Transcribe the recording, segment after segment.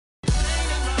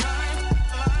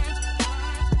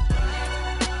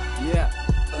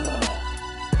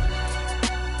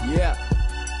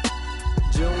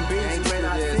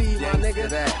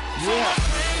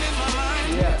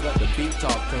beat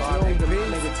talk to June B,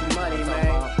 nigga T Money,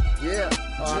 man. Yeah,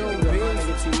 June B,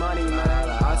 nigga T Money, man.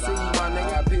 I see you, my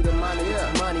nigga. Peter Money,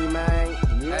 T Money, man.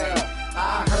 Yeah.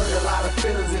 I hurt a lot of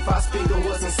feelings if I speak of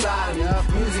what's inside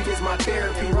of me. Music is my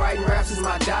therapy, writing raps is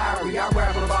my diary. I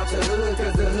rap about the hood,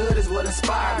 cause the hood is what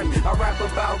inspired me. I rap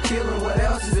about killing, what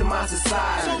else is in my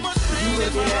society? You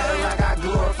looking at it like I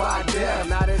glorify death.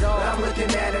 Not at all. I'm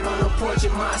looking at it on the porch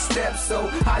of my steps. So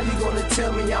how you gonna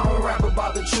tell me I don't rap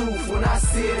about the truth? When I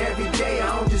see it every day,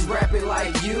 I don't just rap it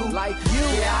like you. Like you.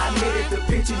 Yeah, I admit it, the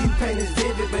picture you paint is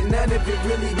vivid, but none of it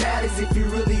really matters if you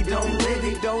really don't live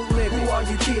it. Don't live it. Who are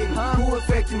you kidding? Huh? Who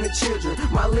affecting the children?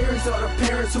 My lyrics are the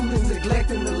parents who is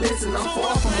neglecting to listen. I'm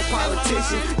far from a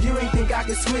politician. You ain't think I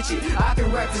can switch it. I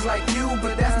can rap just like you,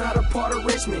 but that's not a part of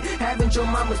Richmond. Haven't your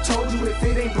mama told you if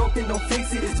it ain't broken, don't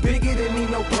fix it? It's bigger than me,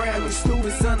 no brand, you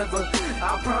stupid son of a.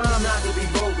 I promise not to be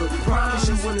vulgar. Promise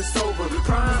you when it's over.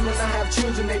 Promise when I have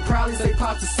children, they probably say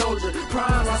Pop's a soldier.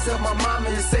 Promise myself my mama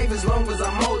is safe as long as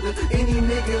I'm older. Any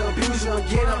nigga abuse you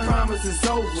again, I promise it's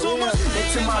over. And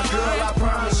to my girl, I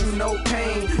promise you no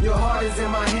pain. Your heart is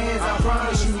in my hands, I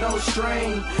promise you no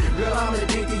strain. Girl, I'm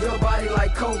addicted to your body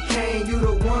like cocaine. You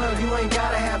the one, you ain't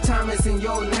gotta have Thomas in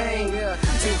your name.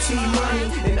 To T Money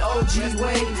and OG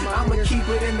way, I'ma keep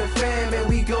it in the fam and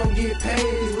we gon' get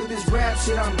paid. With this rap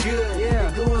shit, I'm good.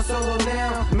 Yeah. Going solo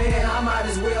now, man, I might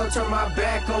as well turn my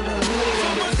back on the hood.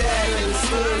 And with that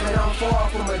understood, man, I'm far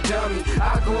from a dummy.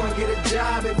 I go and get a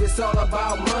job if it's all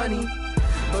about money.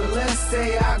 But let's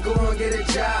say I go and get a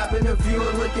job and the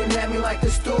viewer looking at me like the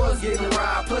store's getting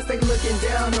robbed. Plus they looking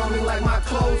down on me like my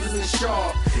clothes isn't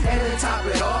sharp. And to top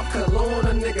it off, cologne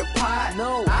a nigga pot.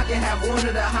 No. I can have one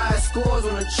of the highest scores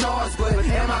on the charts, but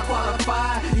am I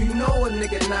qualified? You know a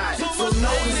nigga not. So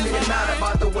no, this nigga not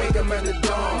about to wake up in the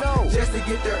dawn. No. Just to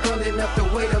get there early enough to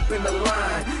wait up in the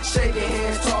line. Shaking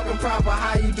hands, talking proper,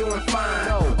 how you doing fine?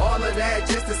 No. All of that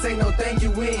just to say no thank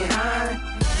you, we ain't high.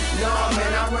 No,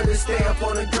 man, I'd rather stay up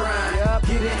on the grind.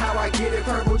 Get it how I get it,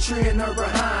 purple tree and her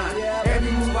behind.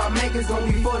 Every move I make is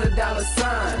gonna be for the dollar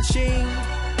sign. Ching.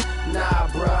 Nah,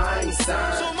 bruh, I ain't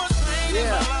signed.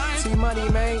 Yeah, T Money,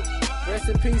 man. Rest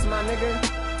in peace, my nigga.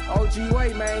 OG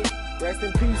Way, man. Rest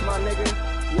in peace, my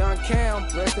nigga. Young Cam,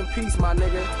 rest in peace, my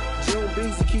nigga. June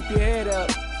Beezy, keep your head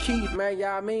up. Keith, man,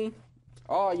 y'all I mean?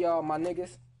 All y'all, my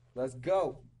niggas. Let's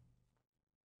go.